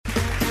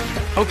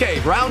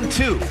Okay, round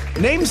two.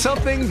 Name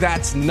something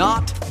that's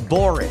not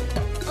boring.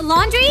 A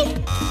laundry?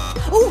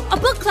 Ooh, a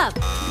book club.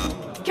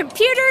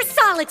 Computer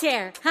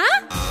solitaire,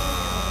 huh?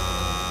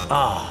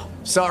 Ah,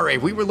 sorry,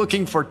 we were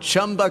looking for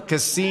Chumba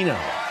Casino.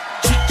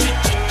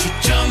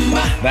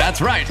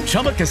 That's right,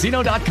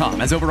 ChumbaCasino.com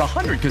has over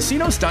 100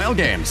 casino-style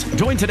games.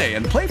 Join today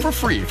and play for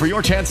free for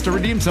your chance to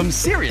redeem some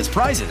serious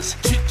prizes.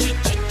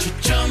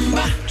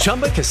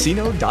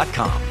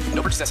 ChumbaCasino.com.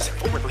 No purchase necessary.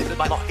 Void where prohibited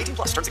by law. 18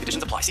 plus. Terms and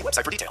conditions apply. See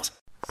website for details.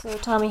 So,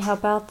 Tommy, how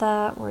about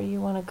that? Where do you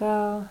want to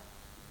go?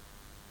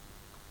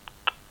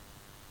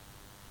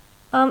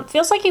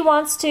 Feels like he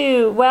wants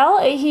to, well,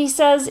 he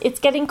says it's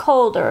getting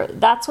colder.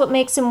 That's what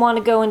makes him want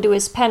to go into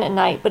his pen at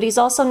night, but he's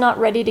also not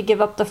ready to give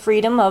up the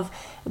freedom of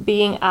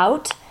being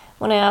out.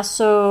 When I ask,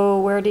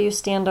 so where do you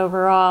stand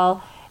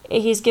overall?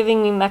 He's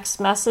giving me mixed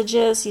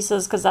messages. He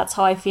says, because that's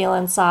how I feel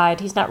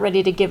inside. He's not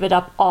ready to give it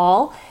up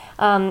all.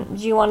 Do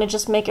you want to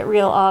just make it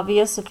real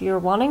obvious if you're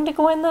wanting to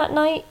go in that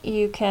night?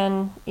 You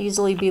can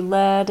easily be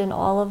led and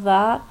all of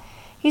that.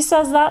 He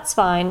says that's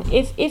fine.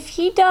 If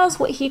he does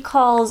what he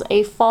calls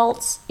a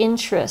false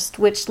interest,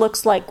 which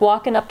looks like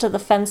walking up to the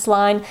fence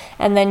line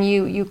and then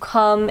you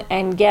come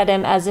and get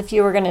him as if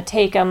you were going to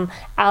take him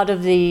out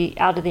of the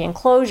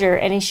enclosure,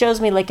 and he shows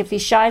me like if he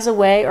shies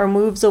away or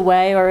moves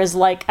away or is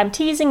like, I'm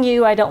teasing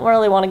you, I don't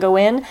really want to go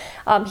in,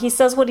 he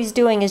says what he's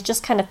doing is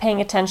just kind of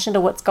paying attention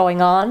to what's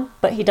going on,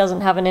 but he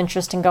doesn't have an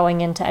interest in going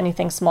into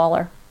anything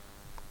smaller.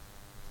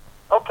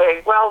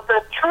 Okay, well,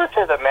 the truth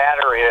of the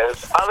matter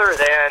is, other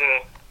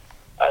than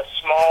a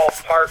small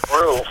part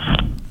roof,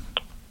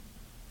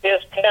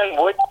 his pen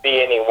wouldn't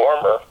be any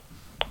warmer.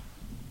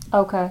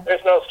 Okay.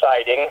 There's no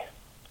siding.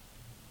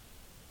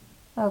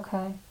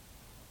 Okay.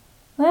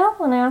 Well,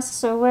 when I ask,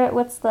 so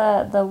what's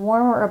the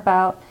warmer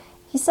about?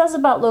 He says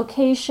about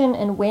location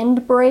and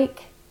wind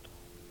break.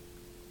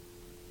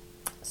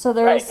 So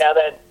there's... Right, now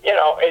that,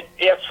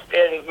 if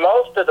in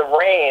most of the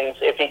rains,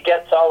 if he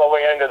gets all the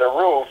way under the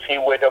roof, he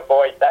would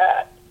avoid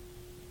that.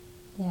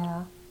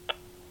 Yeah.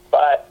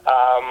 But,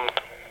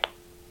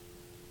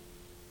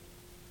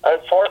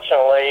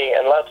 unfortunately,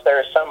 unless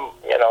there's some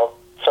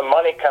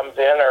money comes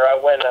in or I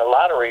win a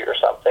lottery or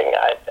something,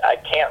 I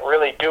can't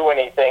really do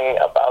anything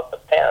about the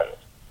pens.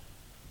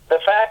 The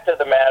fact of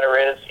the matter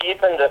is,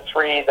 even the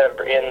three that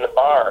are in the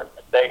barn,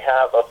 they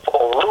have a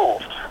full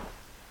roof,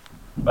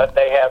 but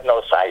they have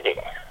no siding.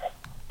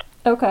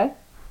 Okay.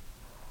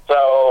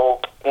 So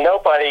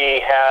nobody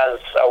has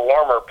a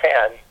warmer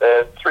pen.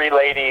 The three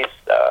ladies,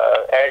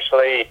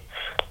 Ashley,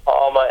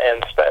 Alma,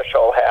 and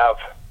Special, have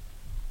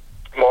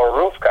more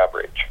roof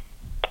coverage.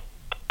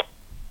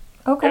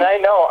 Okay. And I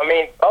know,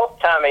 both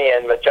Tommy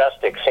and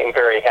Majestic seem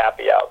very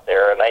happy out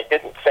there, and I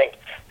didn't think,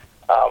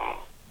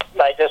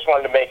 I just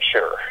wanted to make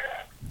sure.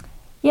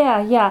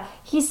 Yeah.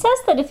 He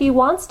says that if he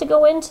wants to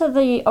go into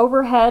the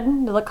overhead,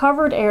 the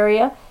covered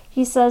area,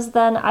 he says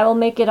then I will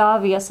make it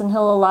obvious and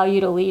he'll allow you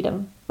to lead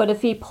him. But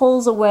if he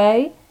pulls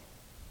away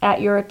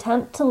at your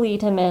attempt to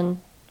lead him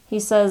in, he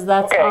says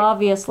that's okay.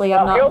 Obviously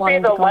I'm not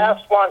wanting to go in. He'll be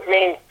the last one.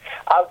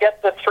 I'll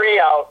get the three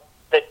out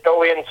that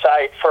go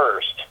inside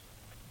first.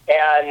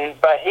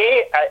 But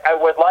I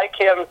would like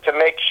him to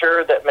make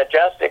sure that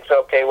Majestic's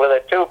okay with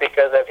it too,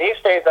 because if he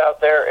stays out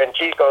there and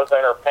she goes in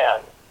her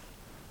pen,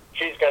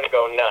 she's going to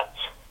go nuts.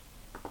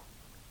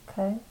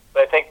 Okay.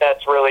 I think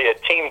that's really a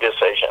team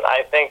decision.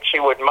 I think she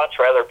would much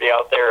rather be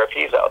out there if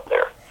he's out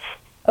there.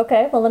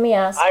 Okay, well, let me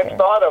ask I've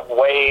thought of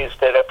ways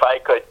that if I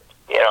could,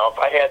 if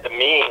I had the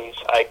means,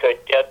 I could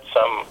get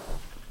some...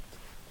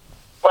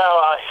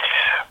 Well,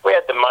 if we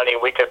had the money,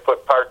 we could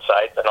put part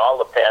sides in all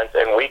the pens,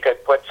 and we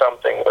could put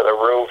something with a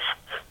roof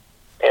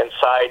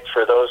inside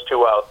for those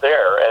two out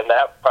there, and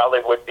that probably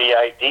would be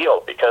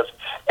ideal because,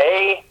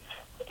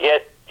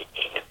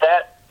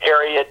 that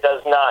area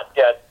does not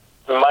get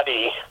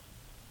muddy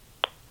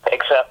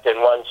except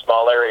in one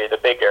small area, the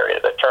big area,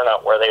 the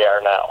turnout where they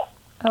are now.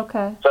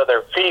 Okay. So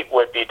their feet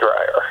would be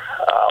drier.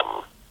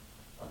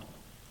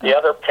 The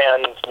other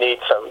pens need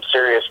some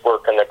serious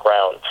work in the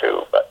ground,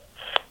 too, but...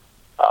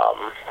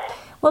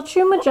 well,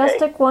 True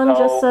Majestic one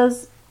just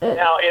says...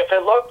 now, if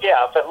it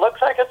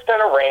looks like it's going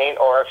to rain,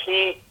 or if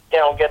he,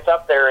 gets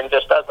up there and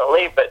just doesn't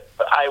leave, but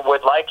I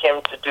would like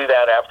him to do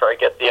that after I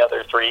get the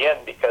other three in,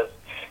 because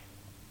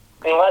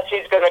unless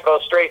he's going to go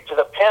straight to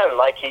the pen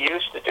like he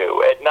used to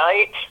do, at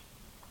night,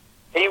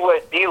 he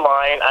would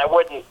beeline. I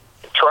wouldn't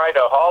try to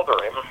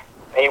halter him.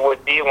 He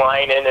would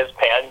beeline in his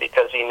pen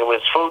because he knew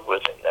his food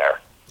was in there.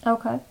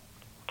 Okay.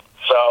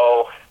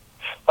 So...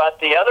 But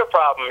the other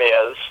problem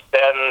is,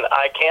 then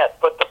I can't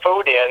put the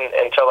food in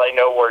until I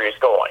know where he's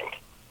going.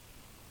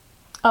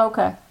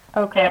 Okay.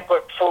 Can't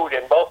put food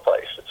in both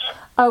places.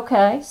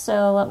 Okay,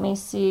 so let me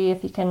see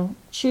if you can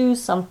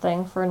choose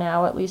something for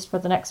now, at least for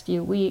the next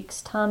few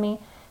weeks. Tommy,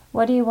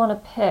 what do you want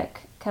to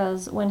pick?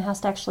 Because Wynn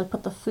has to actually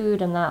put the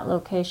food in that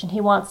location. He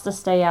wants to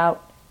stay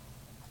out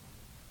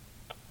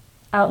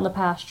in the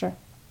pasture.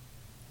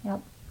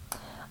 Yep.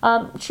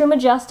 True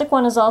Majestic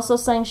one is also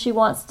saying she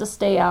wants to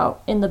stay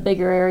out in the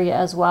bigger area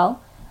as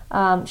well.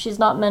 She's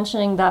not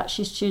mentioning that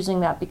she's choosing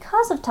that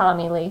because of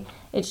Tommy Lee.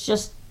 It's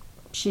just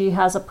she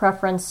has a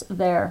preference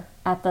there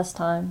at this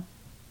time.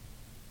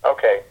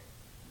 Okay.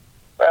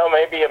 Well,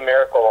 maybe a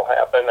miracle will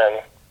happen,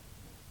 and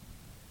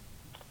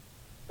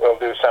we'll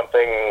do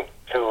something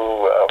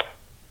to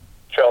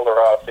shelter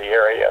off the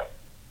area.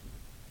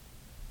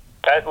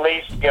 At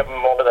least give them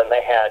more than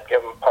they had.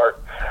 Give them part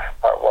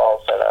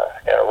walls and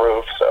a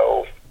roof.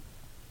 So,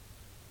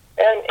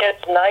 and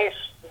it's nice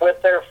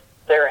with their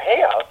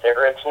hay out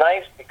there. It's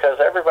nice because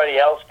everybody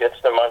else gets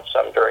to munch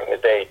some during the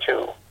day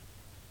too.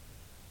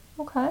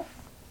 Okay.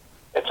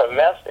 It's a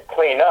mess to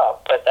clean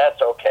up, but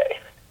that's okay.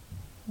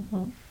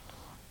 Mm-hmm.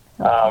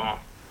 Now,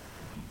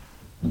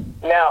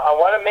 I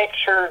want to make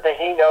sure that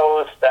he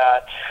knows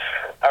that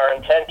our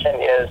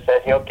intention is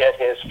that he'll get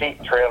his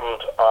feet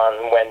trimmed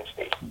on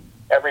Wednesday.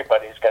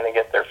 Everybody's going to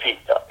get their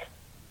feet done.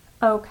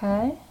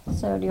 Okay.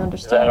 So do you Is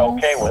understand that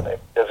okay this? with him?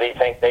 Does he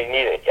think they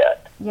need it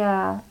yet?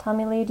 Yeah.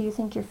 Tommy Lee, do you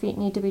think your feet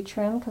need to be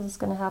trimmed because it's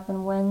going to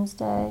happen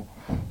Wednesday?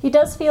 He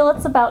does feel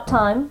it's about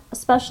time,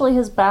 especially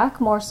his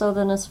back more so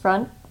than his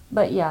front,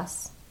 but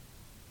yes.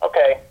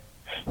 Okay.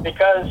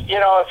 Because,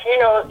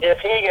 if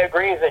he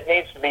agrees it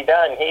needs to be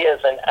done, he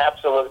is an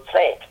absolute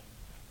saint.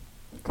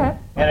 Okay.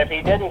 And if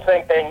he didn't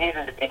think they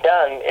needed to be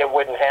done, it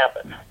wouldn't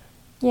happen.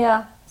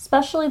 Yeah,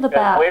 especially the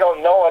Because back. we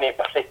don't know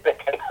anybody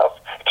big enough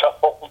to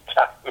hold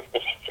Tommy.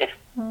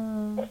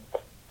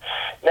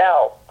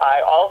 Now,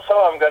 I also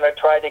am going to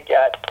try to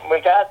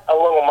we got a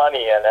little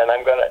money in, and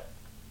I'm going to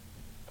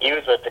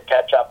use it to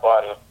catch up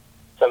on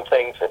some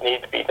things that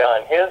need to be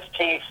done. His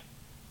teeth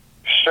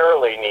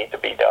surely need to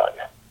be done.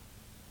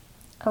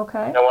 Okay.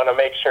 I want to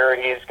make sure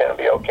he's going to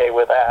be okay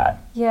with that.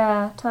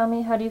 Yeah,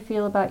 Tommy, how do you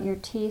feel about your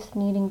teeth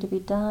needing to be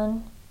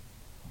done?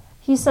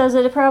 He says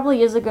it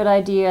probably is a good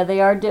idea. They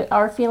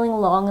are feeling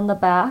long in the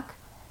back.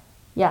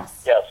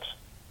 Yes. Yes.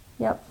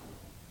 Yep.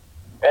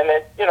 And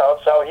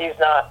so he's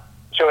not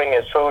chewing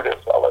his food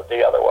as well as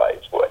he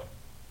otherwise would.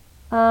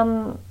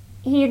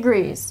 He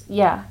agrees.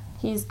 Yeah,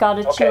 he's got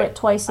to chew it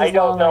twice as long. I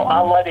don't know. right now.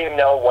 I'll let him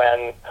know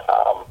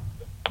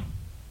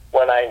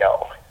when I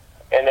know.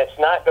 And it's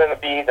not going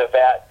to be the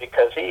vet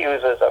because he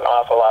uses an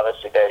awful lot of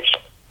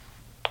sedation.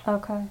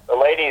 Okay. The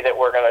lady that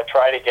we're going to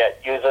try to get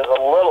uses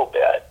a little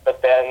bit,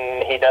 but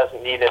then he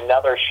doesn't need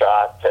another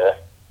shot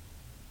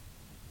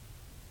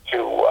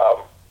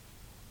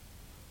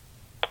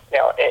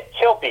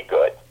he'll be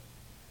good.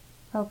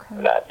 Okay.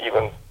 I'm not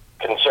even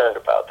concerned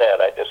about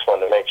that. I just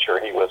wanted to make sure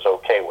he was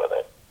okay with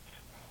it.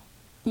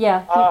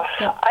 Yeah.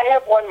 Yeah. I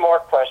have one more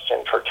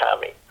question for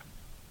Tommy.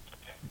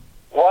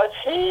 Was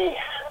he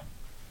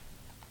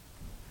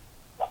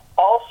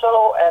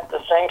also at the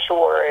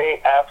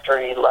sanctuary after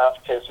he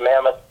left his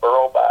mammoth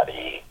burrow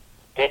body?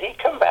 Did he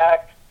come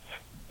back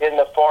in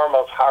the form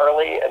of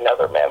Harley,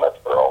 another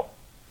mammoth burrow?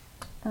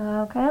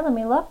 Okay, let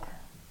me look.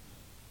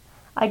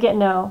 I get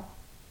no.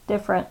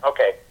 Different.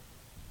 Okay.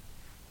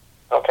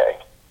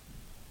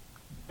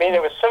 I mean,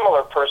 it was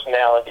similar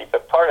personality,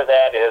 but part of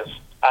that is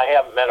I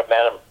haven't met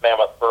a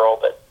mammoth burrow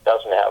that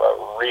doesn't have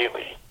a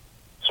really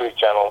sweet,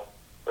 gentle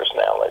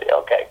personality.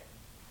 Okay.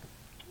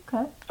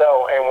 Okay.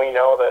 So, and we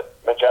know that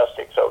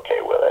Majestic's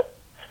okay with it.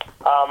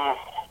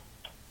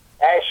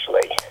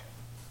 Ashley.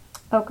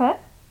 Okay.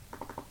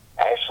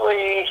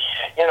 Ashley,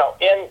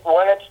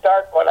 when it's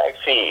dark when I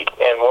feed,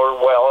 and we're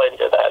well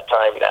into that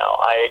time now,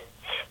 I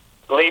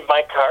leave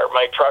my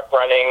truck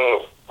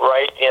running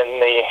right in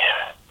the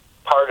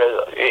part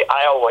of the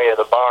aisleway of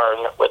the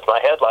barn with my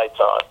headlights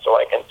on so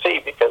I can see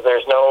because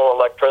there's no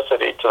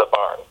electricity to the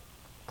barn.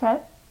 Okay.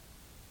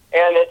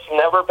 And it's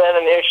never been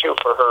an issue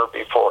for her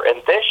before.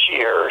 And this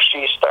year,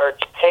 she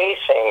starts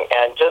pacing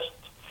and just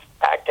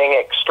acting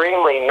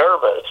extremely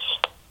nervous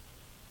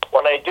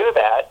when I do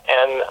that.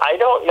 And I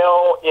don't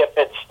know if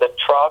it's the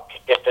truck,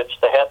 if it's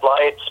the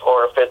headlights,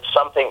 or if it's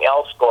something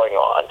else going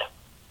on.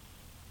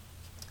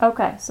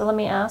 Okay, so let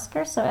me ask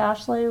her. So,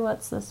 Ashley,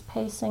 what's this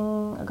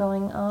pacing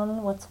going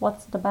on? What's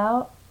it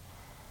about?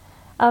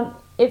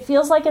 It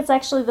feels like it's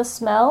actually the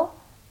smell.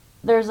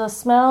 There's a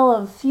smell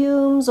of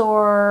fumes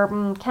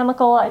or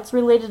chemical. It's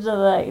related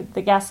to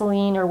the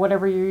gasoline or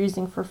whatever you're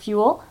using for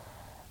fuel.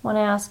 When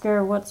I ask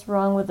her what's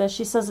wrong with this,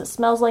 she says it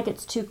smells like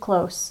it's too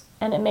close,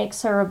 and it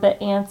makes her a bit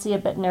antsy, a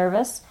bit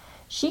nervous.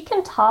 She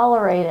can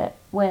tolerate it,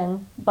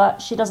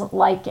 but she doesn't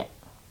like it.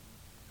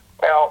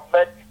 Well,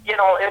 but,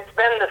 it's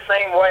been the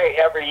same way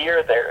every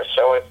year there,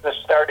 so if this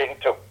starting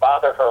to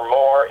bother her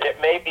more,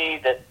 it may be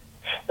that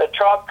the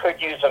truck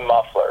could use a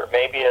muffler.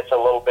 Maybe it's a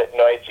little bit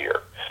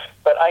noisier.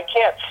 But I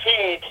can't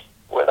feed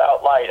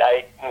without light.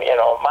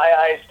 My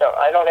eyes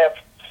I don't have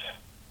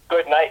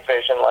good night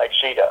vision like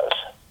she does.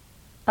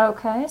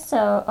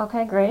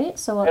 Okay, great.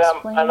 So we'll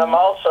explain. And I'm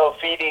also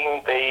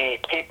feeding the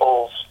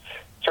people's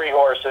 3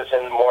 horses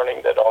in the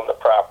morning that own the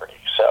property.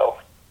 So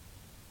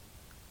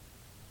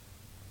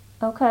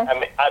okay.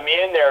 I'm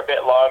in there a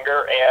bit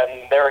longer,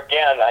 and there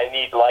again, I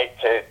need light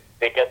to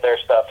get their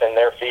stuff in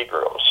their feed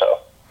room. So.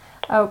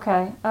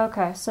 Okay.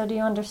 So do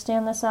you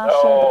understand this, Ashley?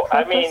 So,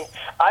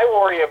 I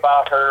worry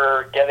about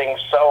her getting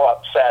so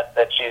upset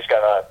that she's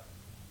going to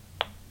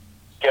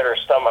get her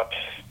stomach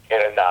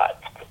in a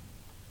knot.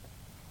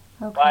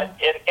 Okay.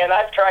 And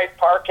I've tried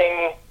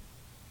parking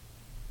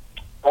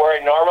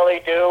where I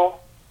normally do,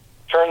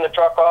 turn the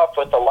truck off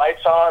with the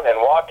lights on and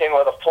walk in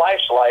with a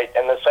flashlight,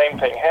 and the same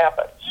thing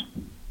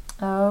happens.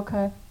 Oh,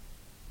 okay.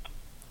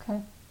 Okay.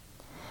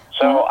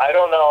 So I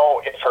don't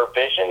know if her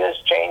vision is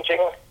changing.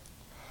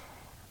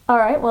 All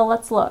right, well,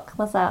 let's look.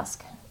 Let's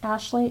ask.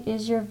 Ashley,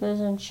 is your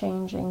vision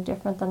changing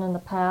different than in the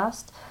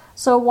past?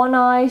 So one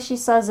eye, she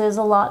says, is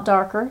a lot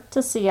darker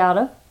to see out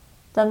of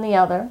than the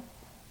other.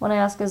 When I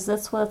ask, is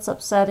this what's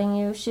upsetting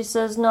you? She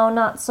says, no,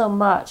 not so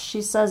much.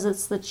 She says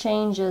it's the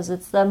changes,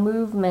 it's the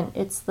movement,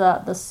 it's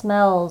the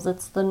smells,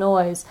 it's the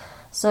noise.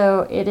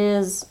 So it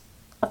is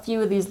a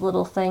few of these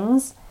little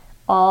things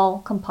all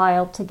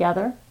compiled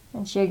together.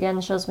 And she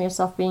again shows me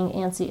herself being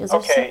antsy.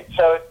 Okay,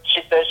 so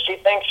does she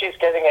think she's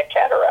getting a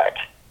cataract?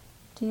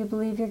 Do you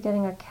believe you're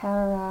getting a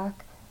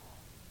cataract?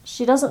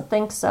 She doesn't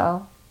think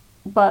so.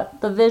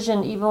 But the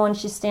vision, even when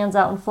she stands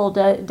out in full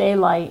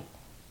daylight,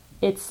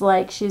 it's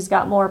like she's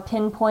got more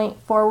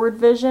pinpoint forward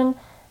vision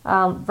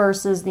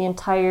versus the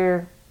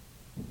entire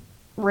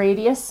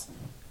radius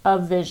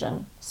of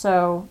vision.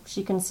 So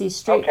she can see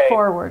straight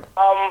forward.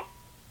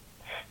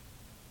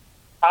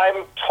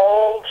 I'm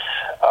told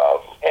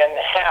and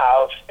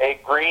have a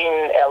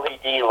green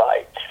LED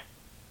light.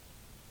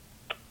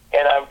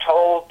 And I'm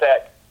told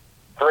that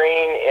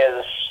green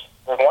is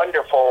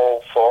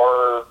wonderful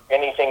for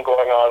anything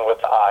going on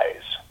with the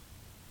eyes.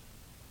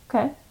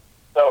 Okay.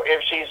 So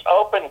if she's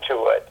open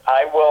to it,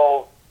 I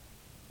will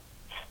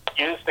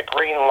use the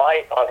green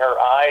light on her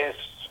eyes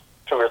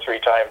 2 or 3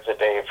 times a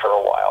day for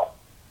a while.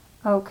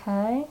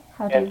 Okay.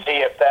 And see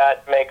if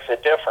that makes a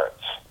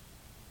difference.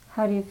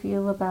 How do you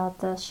feel about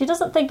this? She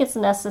doesn't think it's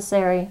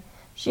necessary.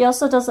 She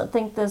also doesn't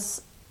think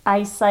this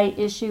eyesight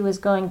issue is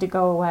going to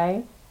go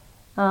away.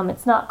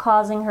 It's not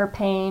causing her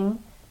pain.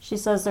 She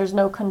says there's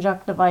no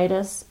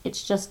conjunctivitis.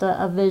 It's just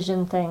a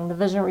vision thing. The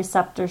vision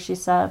receptors, she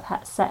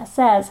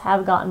says,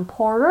 have gotten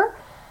poorer.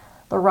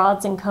 The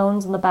rods and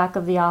cones in the back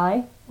of the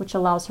eye, which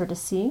allows her to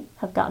see,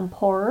 have gotten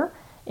poorer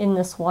in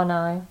this one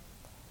eye.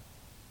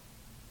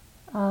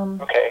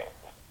 Okay.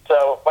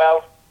 So,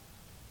 well,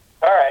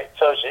 all right.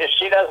 So if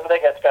she doesn't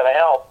think it's going to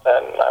help,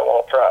 then I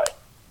won't try.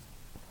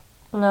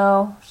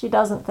 No, she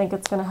doesn't think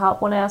it's going to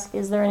help. When asked,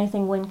 is there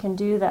anything Wynn can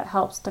do that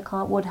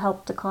would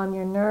help to calm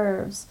your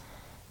nerves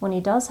when he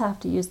does have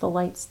to use the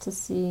lights to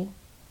see?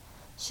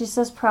 She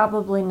says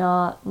probably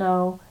not,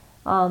 no.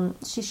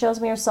 She shows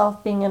me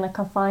herself being in a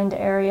confined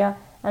area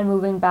and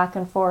moving back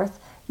and forth.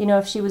 You know,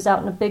 if she was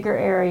out in a bigger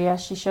area,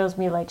 she shows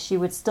me like she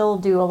would still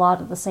do a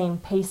lot of the same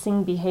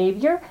pacing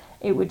behavior.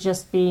 It would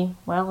just be,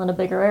 well, in a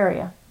bigger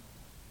area.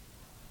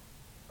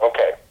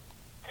 Okay.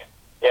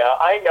 Yeah,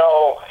 I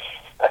know.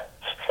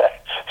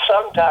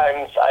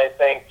 Sometimes I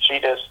think she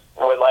just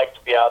would like to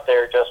be out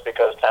there just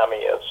because Tommy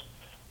is.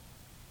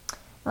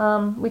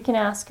 We can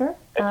ask her.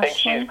 I think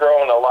she's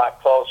grown a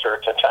lot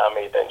closer to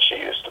Tommy than she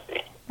used to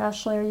be.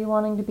 Ashley, are you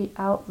wanting to be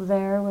out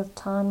there with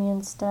Tommy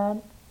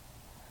instead?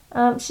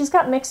 She's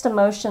got mixed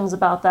emotions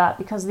about that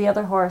because the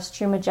other horse,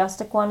 True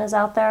Majestic one, is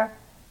out there.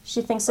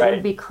 She thinks it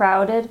would be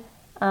crowded.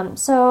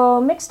 So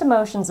mixed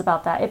emotions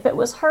about that. If it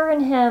was her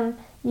and him,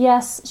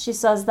 yes, she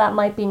says that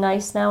might be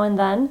nice now and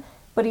then.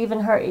 But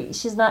even her,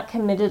 she's not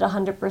committed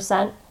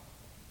 100%.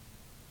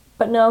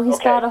 But no, he's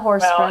got a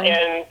horse friend.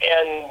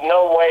 And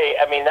no way,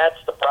 I mean, that's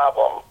the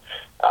problem.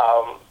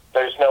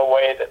 There's no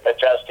way that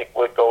Majestic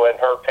would go in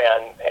her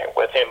pen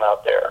with him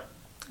out there.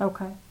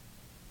 Okay.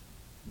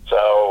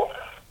 So,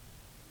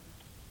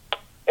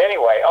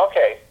 anyway,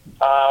 okay.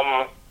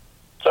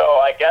 So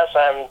I guess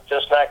I'm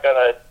just not going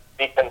to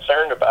be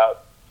concerned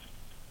about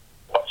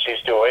what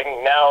she's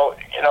doing. Now,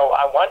 you know,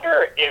 I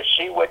wonder if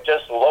she would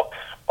just look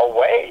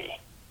away,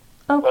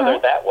 whether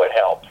that would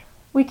help.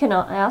 We can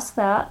ask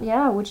that.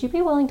 Yeah, would you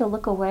be willing to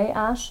look away,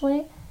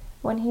 Ashley,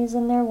 when he's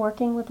in there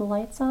working with the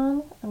lights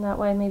on? And that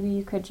way maybe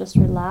you could just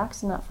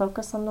relax and not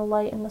focus on the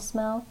light and the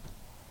smell.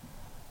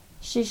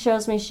 She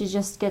shows me she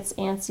just gets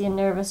antsy and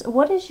nervous.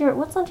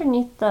 What's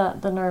underneath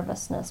the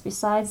nervousness?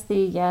 Besides the,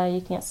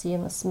 you can't see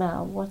in the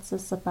smell. What's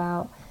this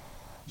about?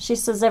 She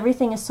says,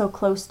 everything is so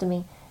close to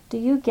me. Do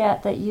you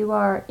get that you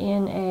are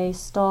in a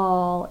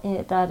stall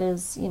that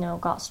is,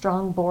 got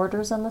strong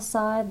borders on the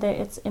side? That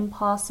it's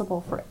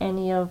impossible for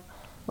any of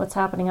what's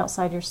happening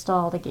outside your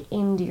stall to get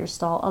into your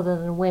stall other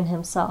than Wynn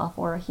himself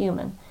or a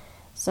human.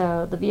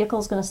 So the vehicle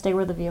is going to stay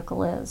where the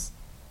vehicle is.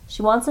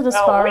 She wants it as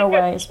far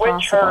away as possible.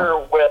 Switch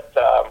her with,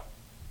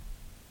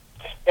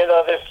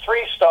 there's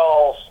 3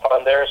 stalls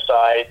on their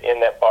side in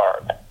that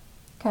barn.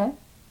 Okay.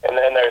 And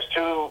then there's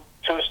two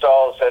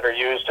stalls that are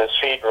used as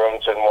feed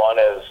rooms, and one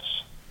is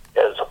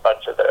a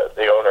bunch of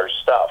the owner's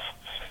stuff.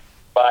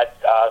 But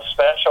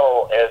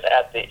Special is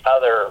at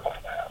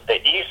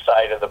the east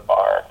side of the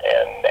barn,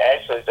 and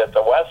Ashley's at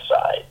the west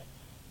side.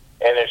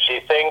 And if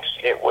she thinks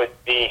it would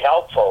be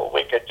helpful,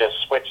 we could just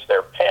switch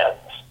their pens.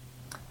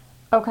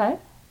 Okay.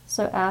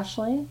 So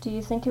Ashley, do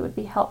you think it would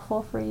be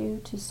helpful for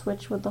you to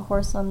switch with the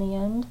horse on the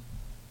end?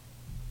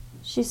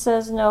 She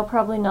says, no,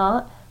 probably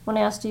not. When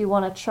I asked, do you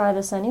want to try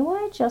this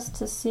anyway, just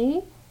to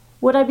see?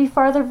 Would I be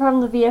farther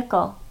from the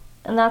vehicle?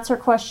 And that's her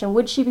question.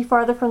 Would she be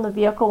farther from the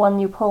vehicle when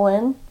you pull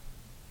in?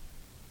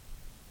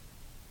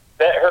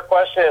 Her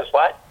question is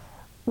what?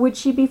 Would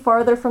she be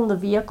farther from the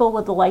vehicle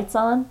with the lights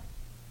on?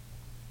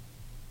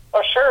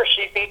 Oh, sure.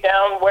 She'd be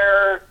down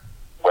where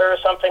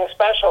something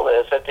special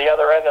is at the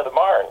other end of the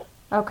barn.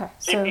 Okay,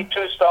 She'd be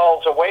 2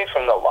 stalls away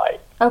from the light.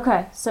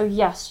 Okay, so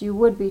yes, you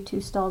would be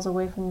 2 stalls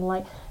away from the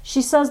light.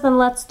 She says then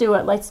let's do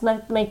it. Let's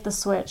make the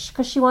switch.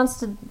 Because she wants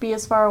to be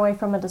as far away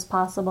from it as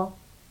possible.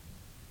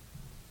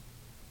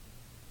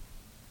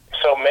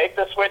 So make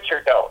the switch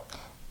or don't?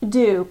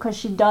 Do, because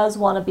she does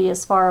want to be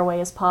as far away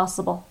as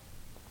possible.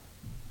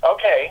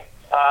 Okay.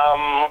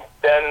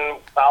 Then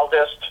I'll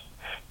just,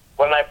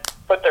 when I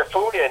put their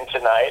food in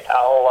tonight,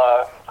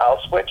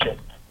 I'll switch it.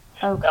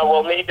 Okay. Now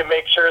we'll need to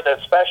make sure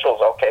that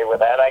Special's okay with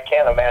that. I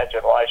can't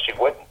imagine why she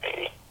wouldn't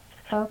be.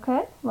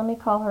 Okay, let me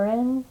call her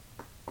in.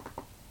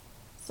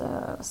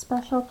 So,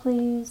 Special,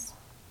 please.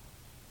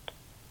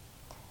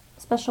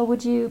 Special,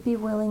 would you be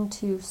willing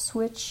to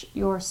switch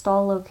your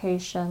stall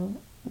location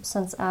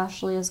since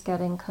Ashley is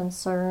getting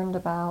concerned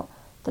about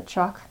the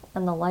truck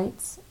and the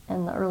lights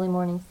and the early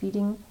morning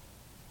feeding?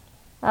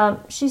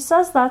 She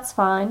says that's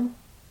fine.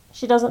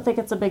 She doesn't think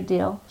it's a big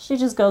deal. She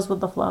just goes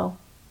with the flow.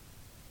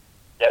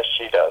 Yes,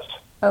 she does.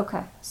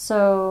 Okay,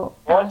 so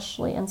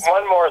Ashley and...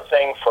 One more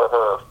thing for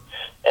her,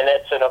 and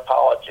it's an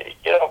apology.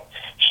 You know,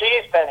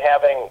 she's been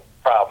having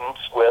problems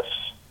with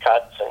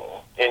cuts and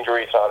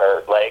injuries on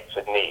her legs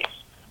and knees.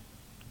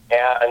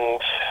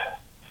 And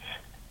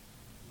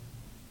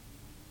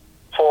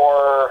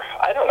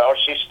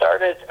she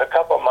started a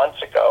couple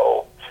months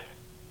ago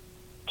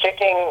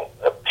kicking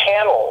the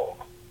panel,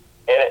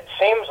 and it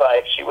seems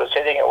like she was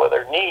hitting it with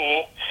her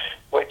knee,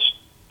 which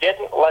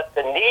didn't let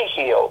the knee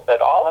heal,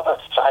 but all of a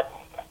sudden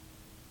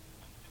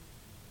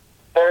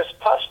there's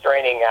pus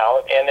draining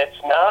out, and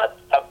it's not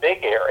a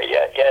big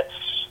area.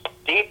 It's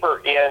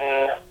deeper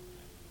in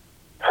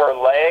her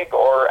leg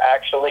or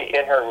actually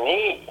in her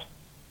knee.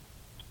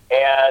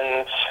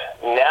 And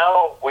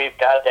now we've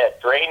got that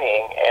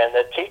draining, and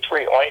the tea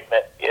tree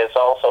ointment is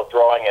also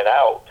drawing it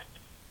out.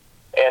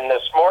 And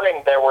this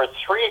morning there were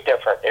 3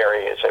 different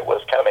areas it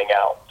was coming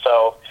out.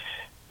 So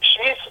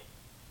she's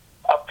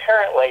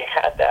apparently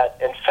had that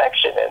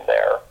infection in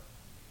there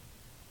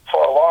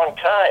for a long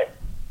time.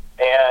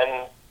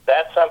 And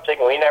that's something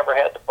we never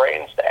had the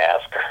brains to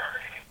ask her.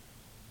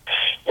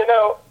 You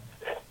know,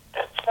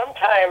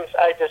 sometimes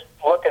I just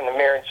look in the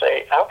mirror and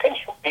say, how can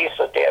you be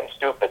so damn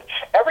stupid?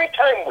 Every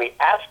time we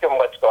ask them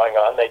what's going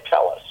on, they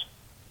tell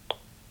us.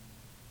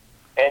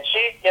 And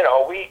she, you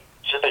know,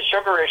 the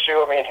sugar issue,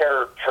 I mean,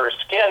 her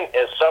skin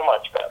is so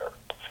much better.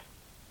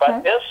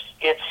 But this,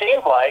 it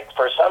seemed like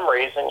for some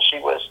reason she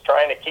was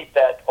trying to keep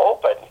that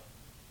open.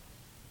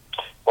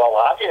 Well,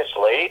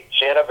 obviously,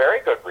 she had a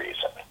very good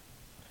reason.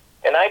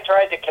 And I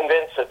tried to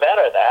convince the vet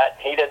of that.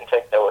 He didn't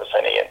think there was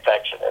any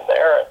infection in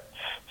there.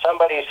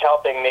 Somebody's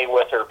helping me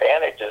with her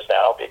bandages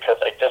now because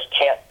I just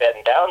can't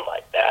bend down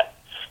like that.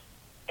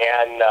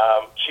 And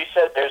she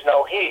said there's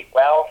no heat.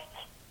 Well,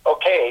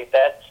 okay,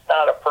 that's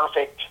not a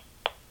perfect...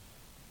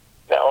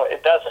 No,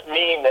 it doesn't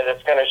mean that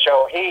it's going to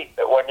show heat,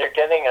 but when you're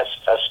getting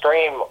a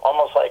stream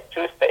almost like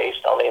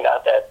toothpaste, only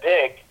not that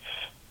big,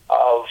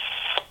 of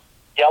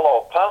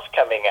yellow pus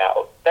coming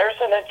out, there's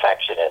an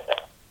infection in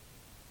there.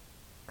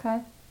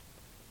 Okay.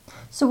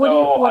 So what do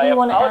you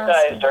want to ask? I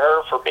apologize to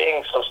her for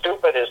being so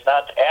stupid as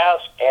not to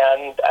ask,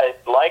 and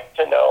I'd like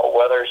to know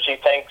whether she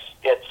thinks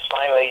it's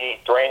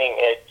finally draining,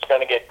 it's going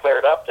to get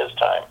cleared up this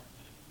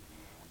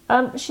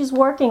time. She's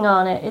working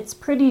on it. It's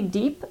pretty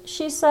deep,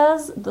 she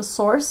says, the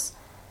source.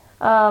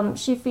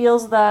 She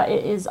feels that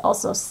it is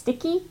also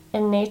sticky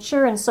in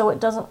nature, and so it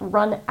doesn't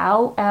run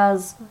out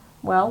as,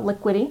 well,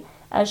 liquidy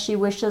as she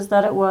wishes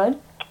that it would.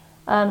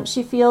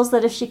 She feels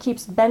that if she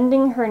keeps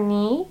bending her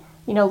knee,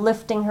 you know,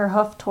 lifting her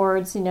hoof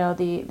towards, you know,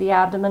 the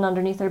abdomen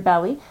underneath her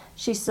belly,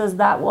 she says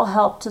that will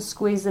help to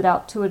squeeze it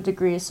out to a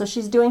degree. So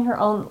she's doing her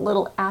own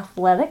little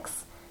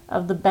athletics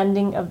of the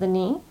bending of the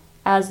knee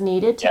as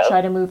needed to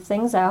try to move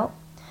things out.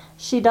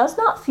 She does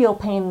not feel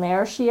pain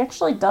there. She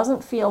actually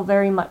doesn't feel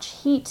very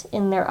much heat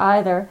in there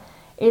either.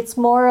 It's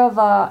more of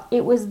a,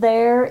 it was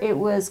there, it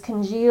was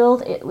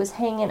congealed, it was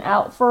hanging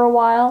out for a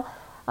while.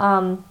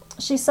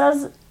 She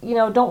says, you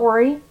know, don't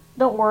worry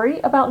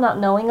about not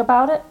knowing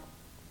about it.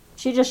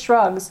 She just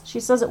shrugs. She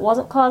says it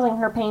wasn't causing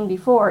her pain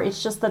before,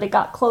 it's just that it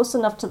got close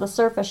enough to the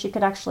surface she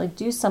could actually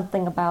do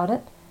something about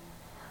it.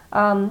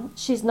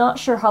 She's not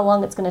sure how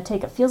long it's going to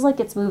take. It feels like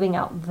it's moving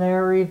out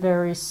very,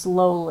 very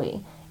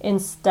slowly.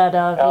 Instead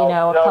of,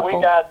 a couple...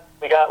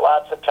 we got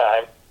lots of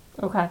time.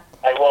 Okay.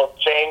 I will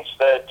change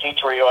the tea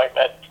tree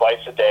ointment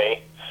twice a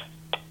day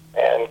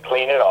and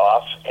clean it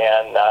off.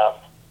 And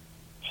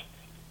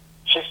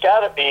she's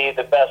got to be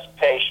the best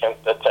patient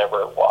that's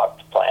ever walked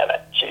the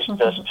planet. She's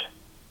just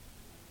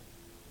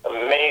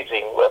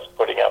amazing with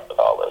putting up with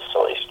all this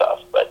silly stuff.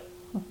 But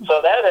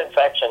so that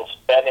infection's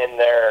been in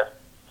there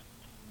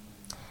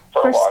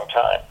for a long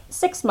time.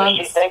 6 months.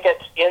 Does she think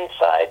it's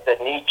inside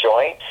the knee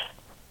joint?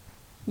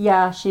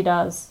 Yeah, she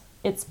does.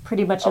 It's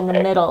pretty much in the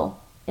middle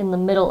in the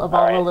middle of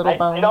all the little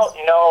bones. I don't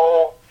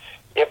know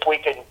if we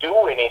can do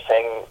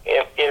anything.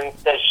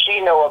 Does she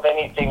know of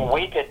anything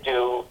we could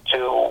do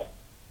to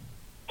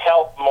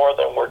help more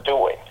than we're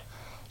doing?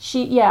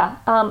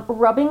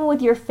 Rubbing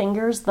with your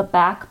fingers the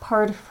back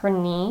part of her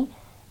knee,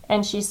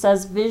 and she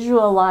says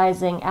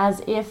visualizing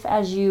as if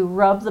as you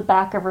rub the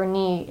back of her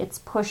knee, it's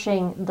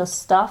pushing the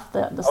stuff,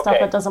 the stuff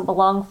that doesn't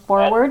belong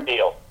forward. That's a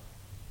deal.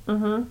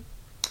 Mm-hmm.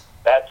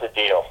 That's a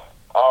deal.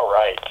 All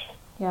right.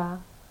 Yeah.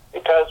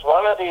 Because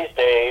one of these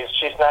days,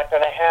 she's not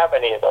going to have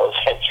any of those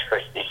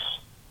injuries.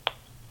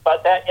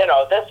 But that,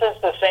 this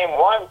is the same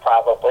one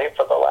probably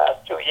for the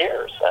last 2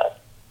 years.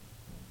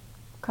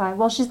 Okay.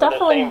 Well, she's the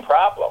definitely same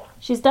problem.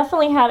 She's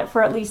definitely had it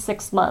for at least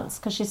 6 months,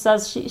 because she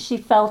says she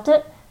felt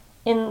it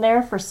in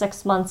there for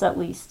 6 months at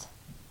least.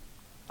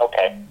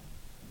 Okay.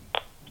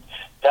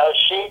 Does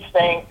she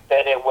think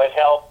that it would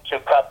help to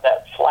cut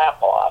that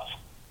flap off?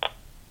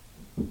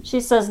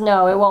 She says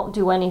no, it won't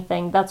do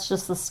anything. That's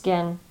just the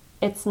skin.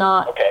 It's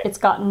not. Okay. It's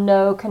got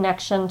no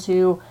connection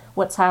to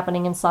what's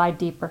happening inside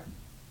deeper.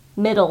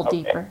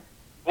 Deeper.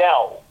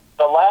 Now,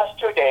 the last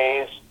 2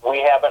 days, we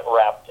haven't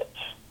wrapped it.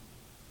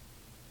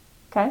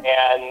 Okay.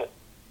 And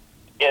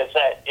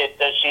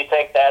does she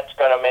think that's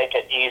going to make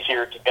it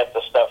easier to get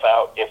the stuff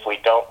out if we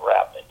don't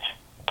wrap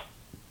it?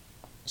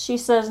 She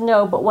says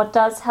no, but what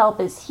does help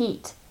is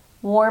heat.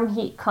 Warm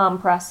heat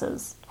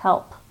compresses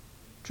help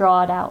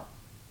draw it out.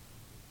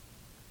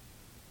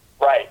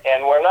 Right,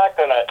 and we're not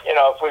going to,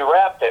 if we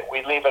wrapped it,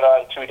 we leave it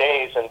on 2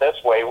 days, and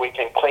this way we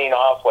can clean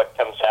off what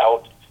comes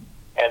out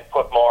and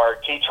put more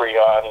tea tree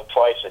on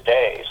twice a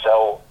day.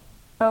 So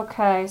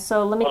okay,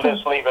 so we'll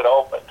just leave it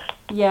open.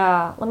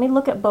 Yeah, let me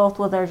look at both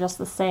whether they're just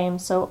the same.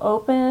 So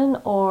open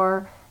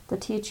or the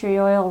tea tree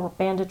oil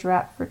bandage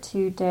wrap for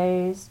 2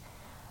 days.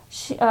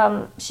 She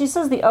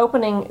says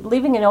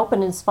leaving it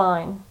open is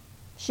fine.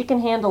 She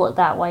can handle it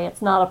that way.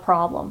 It's not a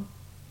problem.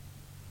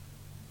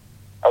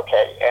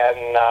 Okay,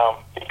 and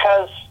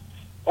because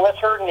with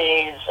her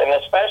knees, and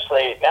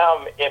especially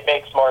now it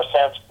makes more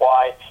sense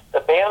why the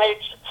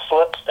bandage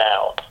slips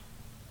down.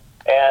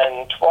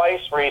 And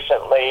twice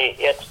recently,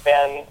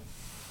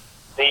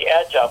 the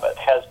edge of it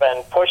has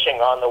been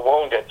pushing on the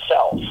wound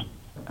itself.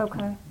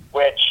 Okay.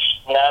 Which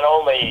not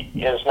only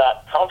is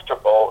not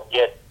comfortable,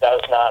 it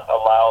does not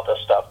allow the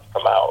stuff to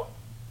come out.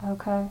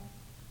 Okay.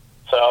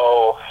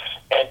 So,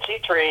 and tea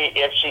tree,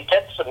 if she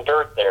gets some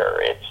dirt there,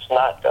 it's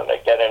not going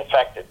to get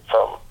infected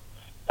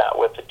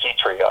with the tea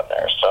tree on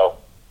there. So,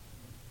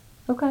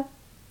 okay.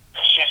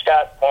 She's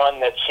got one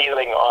that's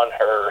healing on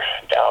her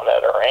down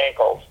at her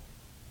ankle,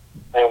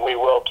 and we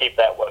will keep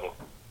that one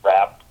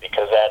wrapped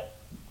because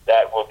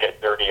that will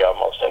get dirty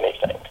almost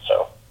anything.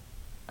 So,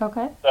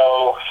 okay.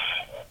 So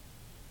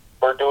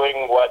we're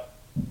doing what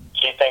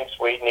she thinks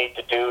we need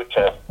to do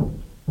to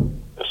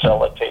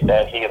facilitate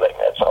that healing.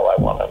 That's all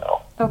I want to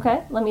know.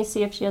 Okay, let me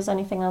see if she has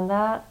anything on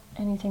that.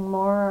 Anything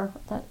more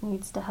that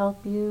needs to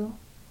help you?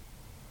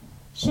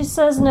 She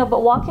says no,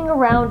 but walking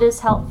around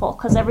is helpful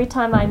because every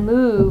time I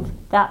move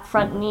that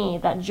front knee,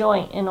 that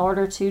joint, in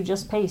order to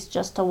just pace,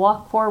 just to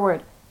walk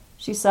forward,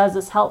 she says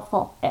is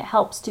helpful. It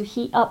helps to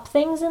heat up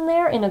things in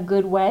there in a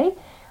good way,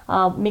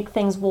 make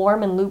things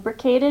warm and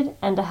lubricated,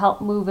 and to help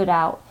move it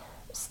out.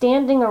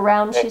 Standing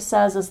around, she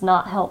says, is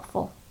not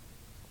helpful.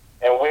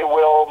 And we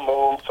will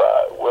move,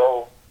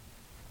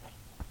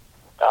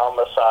 I'll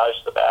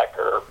massage the back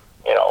or,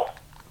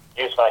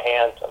 use my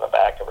hands on the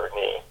back of her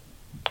knee.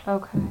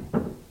 Okay.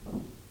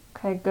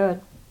 Okay,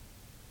 good.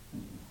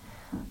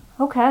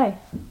 Okay.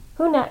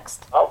 Who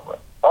next? All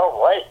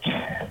right.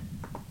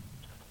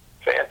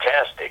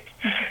 Fantastic.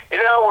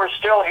 We're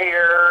still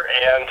here,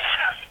 and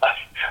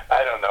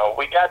I don't know.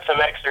 We got some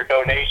extra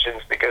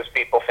donations because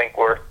people think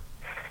we're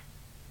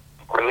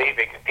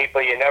leaving.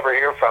 People, you never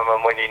hear from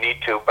them when you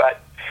need to,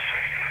 but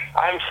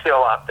I'm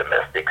still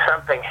optimistic.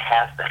 Something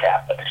has to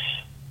happen.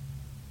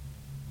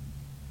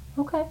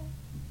 Okay.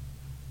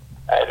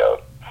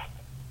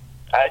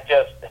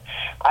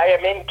 I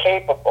am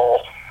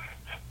incapable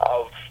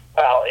of,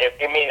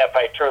 if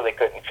I truly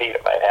couldn't feed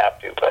him, I'd have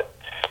to, but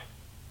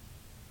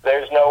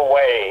there's no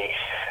way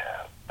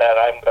that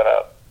I'm going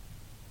to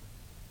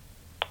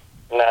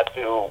not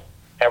do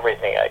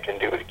everything I can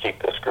do to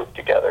keep this group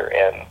together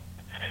and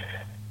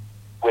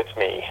with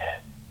me,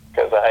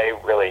 because I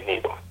really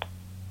need them.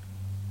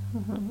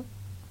 Mm-hmm.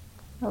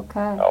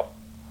 Okay. So,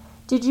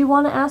 did you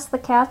want to ask the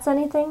cats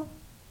anything?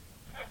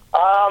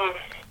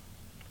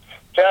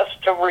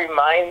 Just to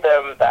remind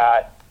them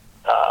that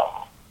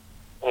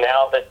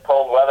now that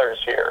cold weather's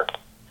here,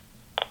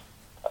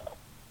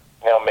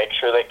 make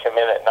sure they come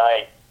in at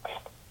night.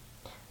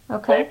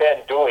 Okay. They've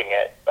been doing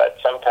it, but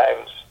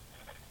sometimes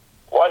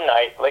one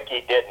night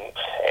Licky didn't,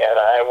 and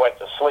I went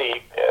to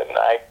sleep, and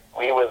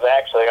we was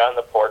actually on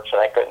the porch, and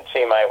I couldn't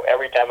see him.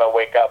 Every time I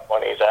wake up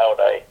when he's out,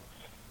 I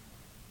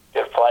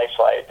get a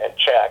flashlight and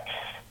check.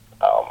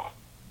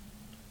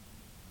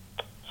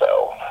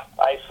 So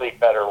I sleep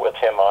better with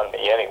him on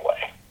me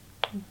anyway.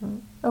 Mm-hmm.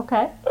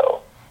 Okay.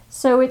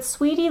 So it's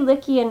Sweetie,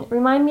 Licky, and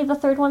remind me the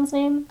third one's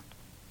name?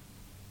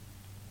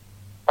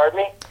 pardon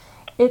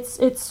me?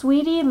 It's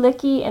Sweetie,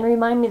 Licky, and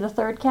remind me the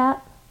third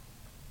cat.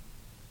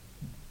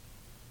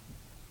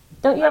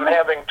 Don't you? I'm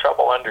having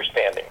trouble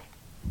understanding.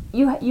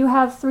 You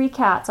have 3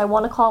 cats. I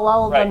want to call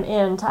all of them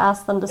in to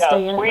ask them to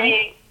stay in.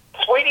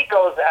 Sweetie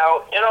goes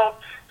out. You know,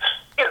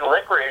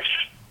 Licorice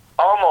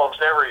almost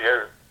never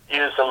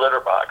use the litter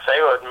box.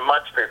 They would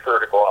much prefer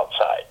to go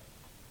outside.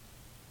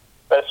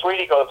 But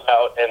Sweetie goes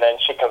out, and then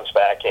she comes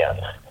back in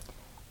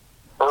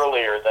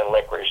earlier than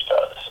Licorice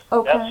does.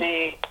 Okay.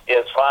 Jessie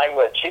is fine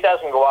with. She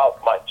doesn't go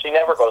out much. She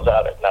never goes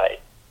out at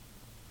night.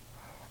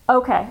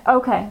 Okay,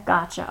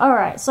 gotcha. All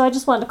right, so I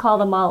just wanted to call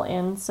them all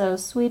in. So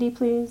Sweetie,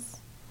 please,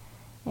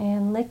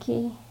 and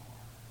Licky,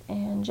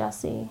 and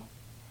Jessie.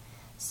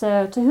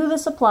 So to who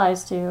this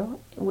applies to,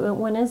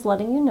 Win is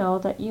letting you know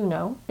that you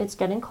know it's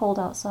getting cold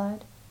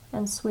outside.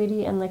 And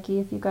Sweetie and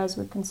Licky, if you guys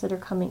would consider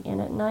coming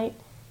in at night,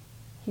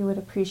 he would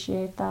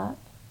appreciate that.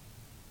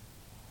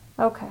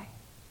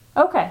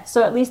 Okay,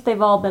 so at least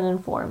they've all been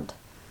informed.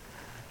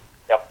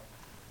 Yep.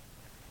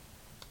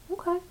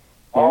 Okay.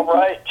 All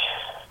right.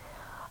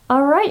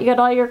 All right, you got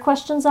all your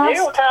questions asked?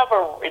 Do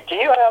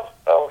you have,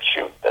 oh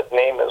shoot, that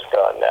name is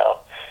gone now.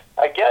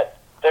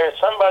 There's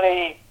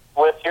somebody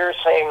with your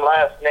same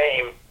last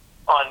name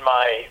on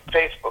my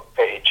Facebook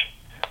page.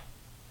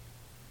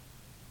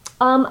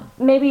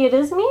 Maybe it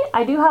is me.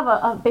 I do have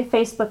a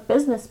Facebook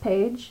business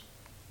page.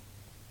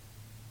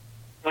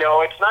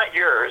 No, it's not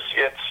yours.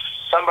 It's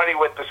somebody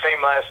with the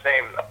same last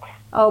name, though.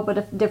 Oh, but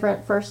a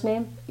different first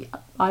name?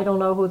 I don't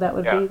know who that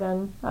would be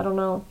then. I don't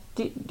know.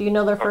 Do you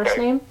know their first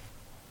name?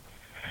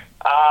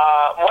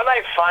 When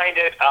I find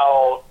it,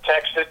 I'll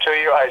text it to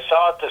you. I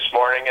saw it this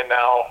morning, and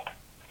now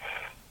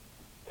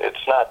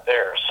it's not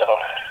there, so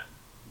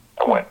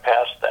I went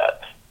past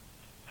that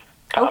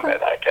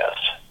comment, I guess.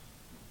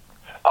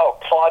 Oh,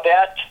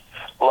 Claudette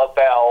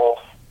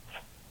LaBelle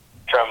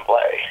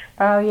Tremblay.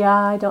 Oh, yeah,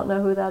 I don't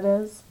know who that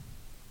is.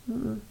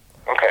 Mm-mm.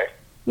 Okay.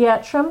 Yeah,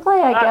 Tremblay,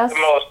 I guess. Not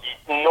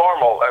the most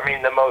normal,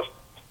 the most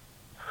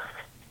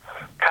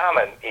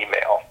common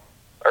email,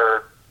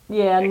 or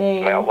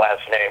name.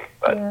 Last name,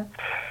 but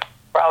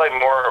probably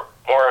more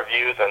of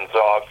you than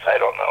Zogs, I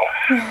don't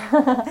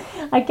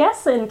know. I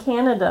guess in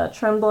Canada,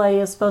 Tremblay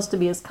is supposed to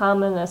be as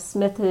common as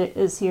Smith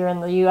is here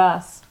in the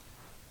U.S.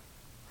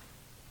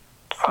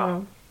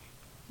 So,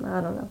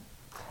 I don't know.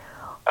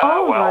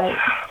 All right.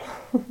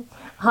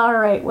 All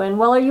right, Win.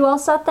 Well, are you all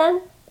set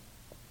then?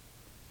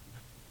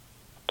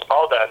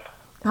 All done.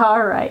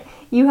 All right.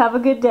 You have a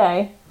good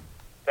day.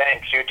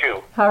 Thanks, you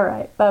too. All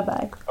right.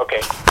 Bye-bye.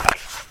 Okay.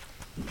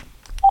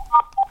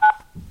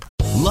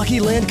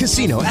 Lucky Land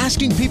Casino,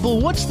 asking people,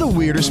 what's the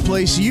weirdest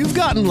place you've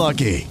gotten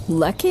lucky?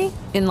 Lucky?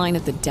 In line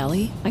at the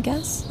deli, I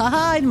guess?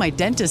 Aha, in my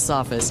dentist's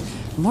office.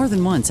 More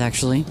than once,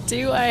 actually.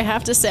 Do I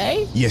have to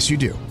say? Yes, you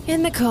do.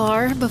 In the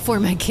car before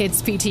my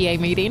kids' PTA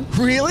meeting.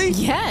 Really?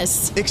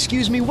 Yes.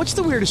 Excuse me, what's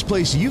the weirdest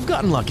place you've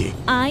gotten lucky?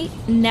 I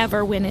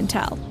never win and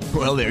tell.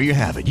 Well, there you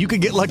have it. You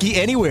can get lucky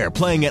anywhere,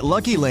 playing at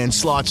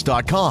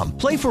LuckyLandSlots.com.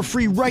 Play for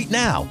free right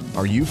now.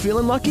 Are you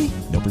feeling lucky?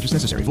 No purchase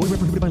necessary. Void where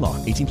prohibited by law.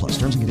 18+.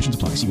 Terms and conditions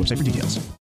apply. See website for details.